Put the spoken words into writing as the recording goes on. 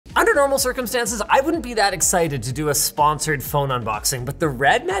Under normal circumstances, I wouldn't be that excited to do a sponsored phone unboxing, but the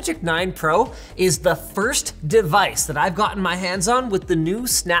REDMAGIC 9 Pro is the first device that I've gotten my hands on with the new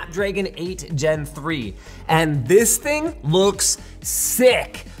Snapdragon 8 Gen 3. And this thing looks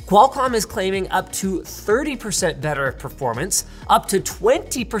sick. Qualcomm is claiming up to 30% better performance, up to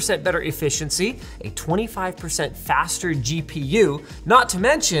 20% better efficiency, a 25% faster GPU, not to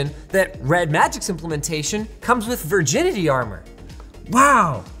mention that REDMAGIC's implementation comes with virginity armor.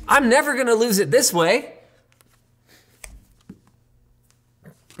 Wow, I'm never gonna lose it this way.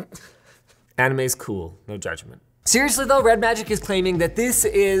 Anime's cool, no judgment. Seriously though, REDMAGIC is claiming that this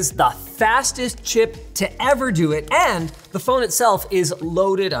is the fastest chip to ever do it, and the phone itself is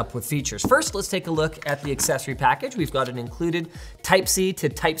loaded up with features. First, let's take a look at the accessory package. We've got an included Type-C to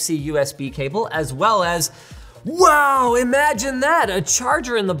Type-C USB cable, as well as, wow, imagine that, a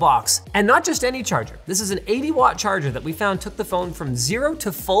charger in the box. And not just any charger. This is an 80-watt charger that we found took the phone from 0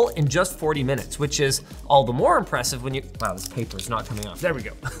 to full in just 40 minutes, which is all the more impressive when you, wow, this paper is not coming off. There we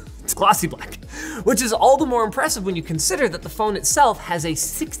go. It's glossy black. Which is all the more impressive when you consider that the phone itself has a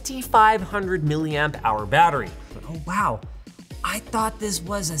 6,500 milliamp hour battery. But oh wow, I thought this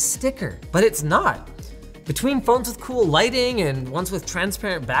was a sticker, but it's not. Between phones with cool lighting and ones with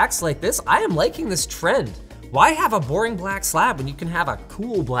transparent backs like this, I am liking this trend. Why have a boring black slab when you can have a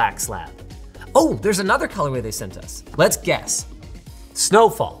cool black slab? Oh, there's another colorway they sent us. Let's guess.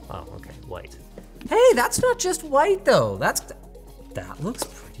 Snowfall. Oh, okay, white. Hey, that's not just white though. That looks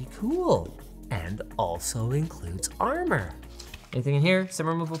pretty cool. And also includes armor. Anything in here? SIM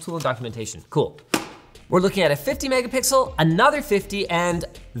removal tool and documentation. Cool. We're looking at a 50 megapixel, another 50, and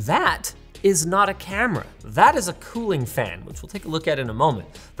that is not a camera. That is a cooling fan, which we'll take a look at in a moment.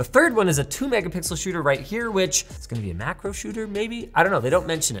 The third one is a 2 megapixel shooter right here, which is gonna be a macro shooter maybe? I don't know, they don't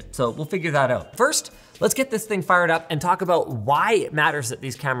mention it, so we'll figure that out. First, let's get this thing fired up and talk about why it matters that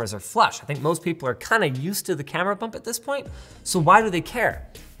these cameras are flush. I think most people are kind of used to the camera bump at this point, so why do they care?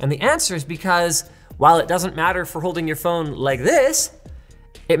 And the answer is because while it doesn't matter for holding your phone like this,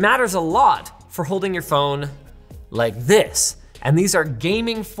 it matters a lot for holding your phone like this. And these are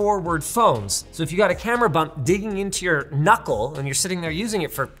gaming forward phones. So if you got a camera bump digging into your knuckle and you're sitting there using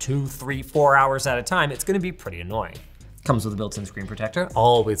it for 2, 3, 4 hours at a time, it's gonna be pretty annoying. Comes with a built-in screen protector.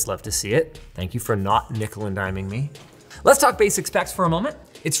 Always love to see it. Thank you for not nickel and diming me. Let's talk basic specs for a moment.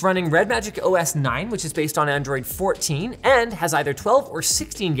 It's running REDMAGIC OS 9, which is based on Android 14 and has either 12 or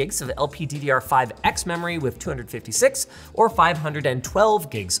 16 gigs of LPDDR5X memory with 256 or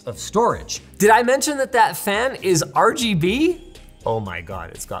 512 gigs of storage. Did I mention that that fan is RGB? Oh my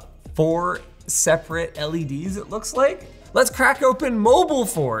God, it's got 4 separate LEDs it looks like. Let's crack open Mobile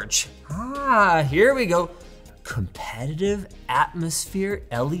Forge. Ah, here we go. Competitive atmosphere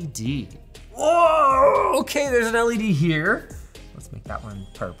LED. Whoa, okay, there's an LED here. Let's make that one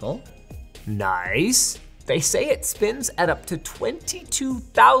purple. Nice. They say it spins at up to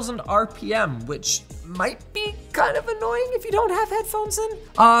 22,000 RPM, which might be kind of annoying if you don't have headphones in.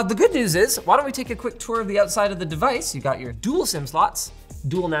 The good news is, why don't we take a quick tour of the outside of the device? You got your dual SIM slots,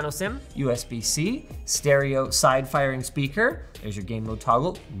 dual nano SIM, USB-C, stereo side firing speaker. There's your game mode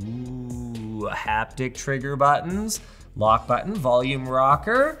toggle. Ooh, haptic trigger buttons, lock button, volume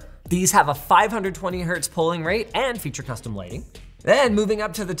rocker. These have a 520 hertz polling rate and feature custom lighting. Then moving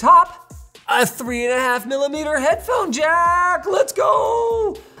up to the top, a 3.5 millimeter headphone jack, let's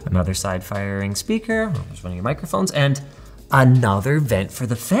go! Another side firing speaker, there's one of your microphones, and another vent for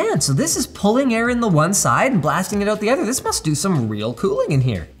the fan. So this is pulling air in the one side and blasting it out the other. This must do some real cooling in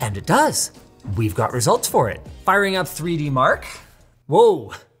here. And it does. We've got results for it. Firing up 3D Mark.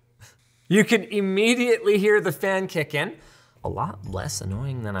 Whoa. You can immediately hear the fan kick in. A lot less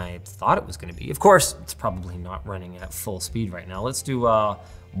annoying than I thought it was gonna be. Of course, it's probably not running at full speed right now. Let's do a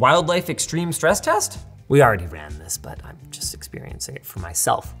wildlife extreme stress test. We already ran this, but I'm just experiencing it for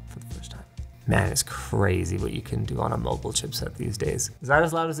myself for the first time. Man, it's crazy what you can do on a mobile chipset these days. Is that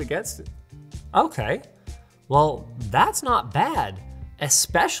as loud as it gets? Okay, well, that's not bad.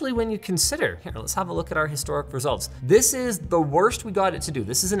 Especially when you consider, here, let's have a look at our historic results. This is the worst we got it to do.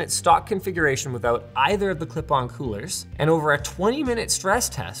 This is in its stock configuration without either of the clip-on coolers. And over a 20-minute stress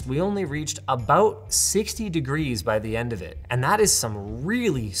test, we only reached about 60 degrees by the end of it. And that is some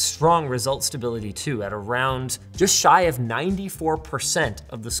really strong result stability too, at around just shy of 94%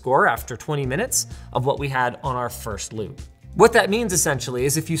 of the score after 20 minutes of what we had on our first loop. What that means essentially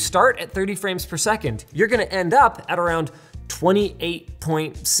is if you start at 30 frames per second, you're gonna end up at around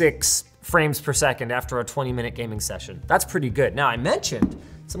 28.6 frames per second after a 20-minute gaming session. That's pretty good. Now I mentioned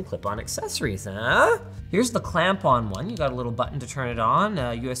some clip-on accessories, huh? Here's the clamp-on one. You got a little button to turn it on,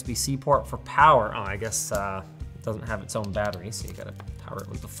 a USB-C port for power. Oh, I guess doesn't have its own battery, so you gotta power it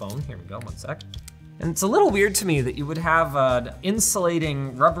with the phone. Here we go, 1 sec. And it's a little weird to me that you would have an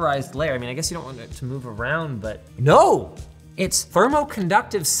insulating rubberized layer. I mean, I guess you don't want it to move around, but no! It's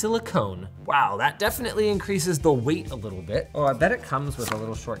thermoconductive silicone. Wow, that definitely increases the weight a little bit. Oh, I bet it comes with a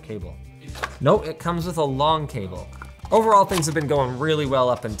little short cable. No, it comes with a long cable. Overall, things have been going really well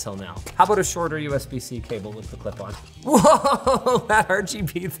up until now. How about a shorter USB-C cable with the clip-on? Whoa, that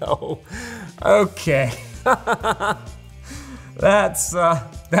RGB though. Okay. That's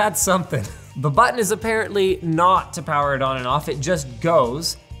something. The button is apparently not to power it on and off, it just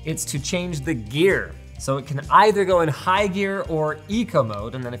goes. It's to change the gear. So it can either go in high gear or eco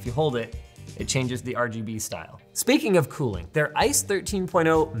mode, and then if you hold it, it changes the RGB style. Speaking of cooling, their ICE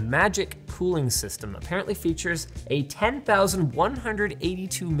 13.0 Magic cooling system apparently features a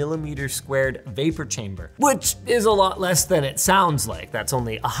 10,182 millimeter squared vapor chamber, which is a lot less than it sounds like. That's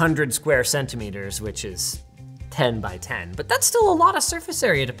only 100 square centimeters, which is 10 by 10, but that's still a lot of surface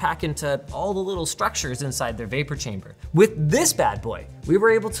area to pack into all the little structures inside their vapor chamber. With this bad boy, we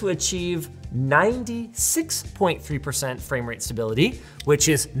were able to achieve 96.3% frame rate stability, which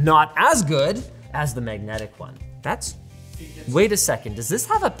is not as good as the magnetic one. Wait a second, does this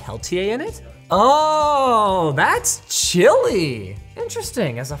have a Peltier in it? Oh, that's chilly.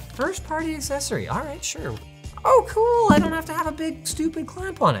 Interesting, as a first party accessory. All right, sure. Oh, cool, I don't have to have a big, stupid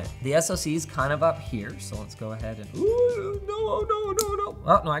clamp on it. The SoC is kind of up here, so let's go ahead and, ooh, no.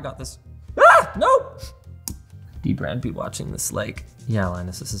 Oh, no, I got this. Ah, no! D-Brand be watching this like, yeah,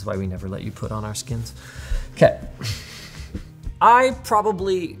 Linus, this is why we never let you put on our skins. Okay. I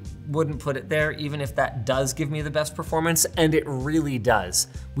probably wouldn't put it there, even if that does give me the best performance, and it really does.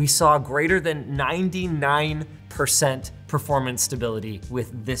 We saw greater than 99% performance stability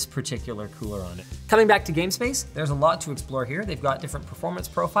with this particular cooler on it. Coming back to game space, there's a lot to explore here. They've got different performance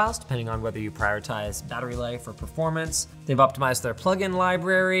profiles depending on whether you prioritize battery life or performance. They've optimized their plugin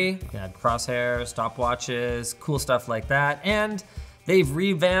library, they had crosshairs, stopwatches, cool stuff like that, and they've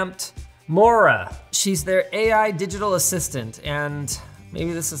revamped Mora. She's their AI digital assistant, and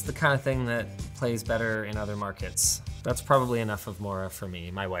maybe this is the kind of thing that plays better in other markets. That's probably enough of Mora for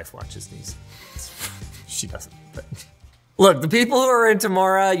me. My wife watches these. She doesn't, but. Look, the people who are into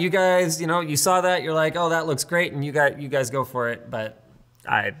Mora, you guys, you saw that, you're like, oh, that looks great, and you guys go for it, but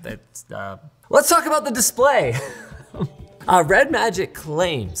let's talk about the display. REDMAGIC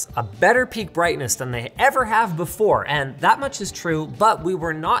claims a better peak brightness than they ever have before, and that much is true, but we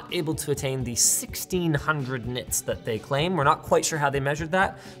were not able to attain the 1600 nits that they claim. We're not quite sure how they measured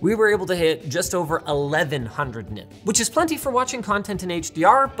that. We were able to hit just over 1100 nits, which is plenty for watching content in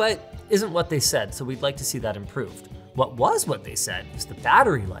HDR, but isn't what they said, so we'd like to see that improved. What they said was the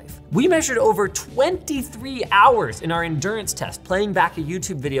battery life. We measured over 23 hours in our endurance test, playing back a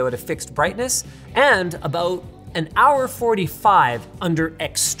YouTube video at a fixed brightness, and about an hour 45 under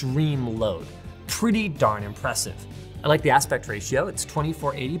extreme load. Pretty darn impressive. I like the aspect ratio. It's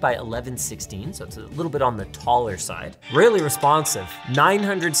 2480 by 1116, so it's a little bit on the taller side. Really responsive.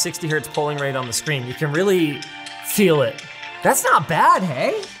 960 hertz polling rate on the screen. You can really feel it. That's not bad,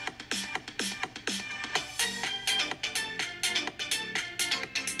 hey?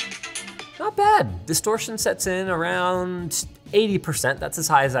 Not bad. Distortion sets in around 80%. That's as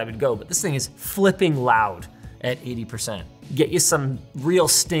high as I would go, but this thing is flipping loud at 80%. Get you some real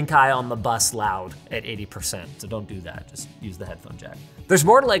stink eye on the bus loud at 80%, so don't do that, just use the headphone jack. There's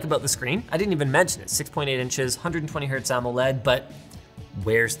more to like about the screen. I didn't even mention it, 6.8 inches, 120 hertz AMOLED, but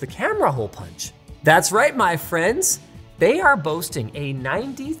where's the camera hole punch? That's right, my friends. They are boasting a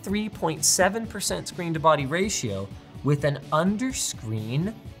 93.7% screen to body ratio with an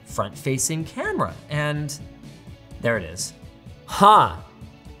under-screen front-facing camera, and there it is. Huh,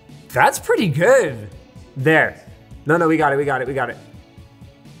 that's pretty good. There. No, we got it.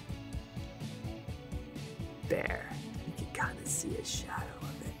 There, you can kind of see a shadow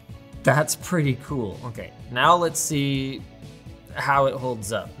of it. That's pretty cool. Okay, now let's see how it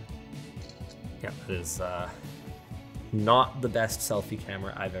holds up. Yeah, it is not the best selfie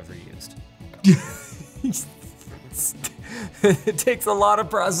camera I've ever used. It takes a lot of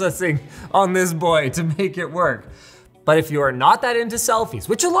processing on this boy to make it work. But if you are not that into selfies,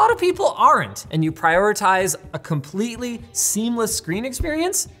 which a lot of people aren't, and you prioritize a completely seamless screen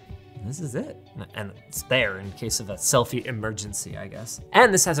experience, this is it. And it's there in case of a selfie emergency, I guess.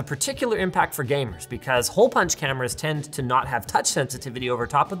 And this has a particular impact for gamers because hole punch cameras tend to not have touch sensitivity over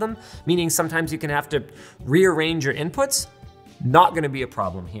top of them, meaning sometimes you can have to rearrange your inputs. Not gonna be a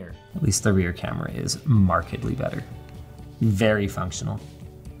problem here. At least the rear camera is markedly better. Very functional.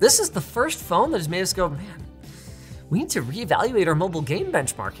 This is the first phone that has made us go, man, we need to reevaluate our mobile game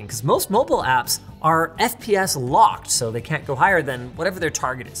benchmarking because most mobile apps are FPS locked, so they can't go higher than whatever their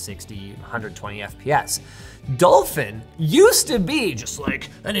target is, 60, 120 FPS. Dolphin used to be just like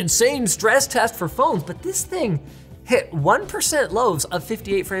an insane stress test for phones, but this thing hit 1% lows of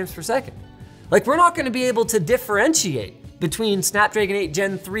 58 frames per second. Like, we're not gonna be able to differentiate between Snapdragon 8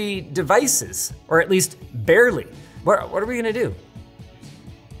 Gen 3 devices, or at least barely. What are we gonna do?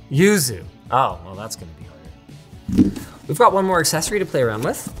 Yuzu. Oh, well, that's gonna be harder. We've got one more accessory to play around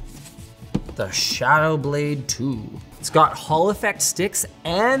with. The Shadow Blade 2. It's got Hall effect sticks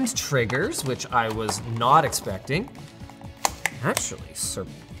and triggers, which I was not expecting. Actually,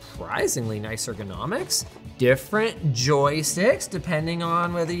 surprisingly nice ergonomics. Different joysticks, depending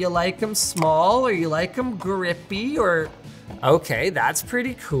on whether you like them small or you like them grippy or, okay, that's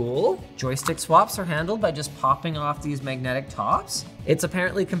pretty cool. Joystick swaps are handled by just popping off these magnetic tops. It's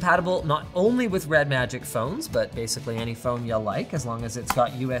apparently compatible not only with REDMAGIC phones, but basically any phone you like, as long as it's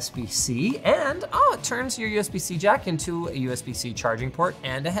got USB-C, and oh, it turns your USB-C jack into a USB-C charging port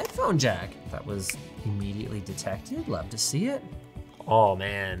and a headphone jack. That was immediately detected, love to see it. Oh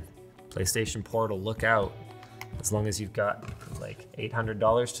man, PlayStation Portal, look out. As long as you've got like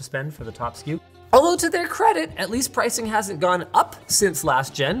 $800 to spend for the top SKU. Although to their credit, at least pricing hasn't gone up since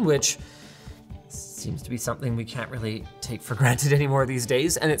last gen, which seems to be something we can't really take for granted anymore these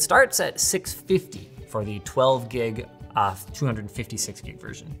days. And it starts at $650 for the 12 gig, 256 gig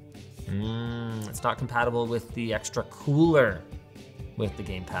version. It's not compatible with the extra cooler with the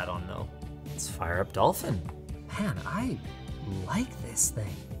Gamepad on though. Let's fire up Dolphin. Man, I like this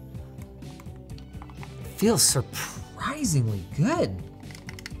thing. It feels surprisingly good.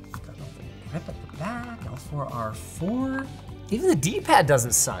 Grip at the back, L4R4. Even the D-pad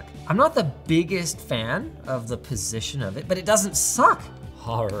doesn't suck. I'm not the biggest fan of the position of it, but it doesn't suck.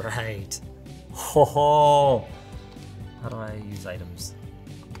 All right. Ho-ho. How do I use items?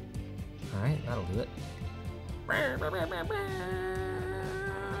 All right, that'll do it.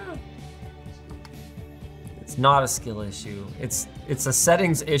 It's not a skill issue. It's a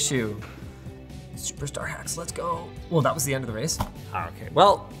settings issue. Superstar hacks, let's go. Well, that was the end of the race. Okay,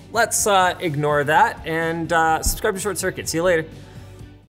 well, let's ignore that and subscribe to ShortCircuit. See you later.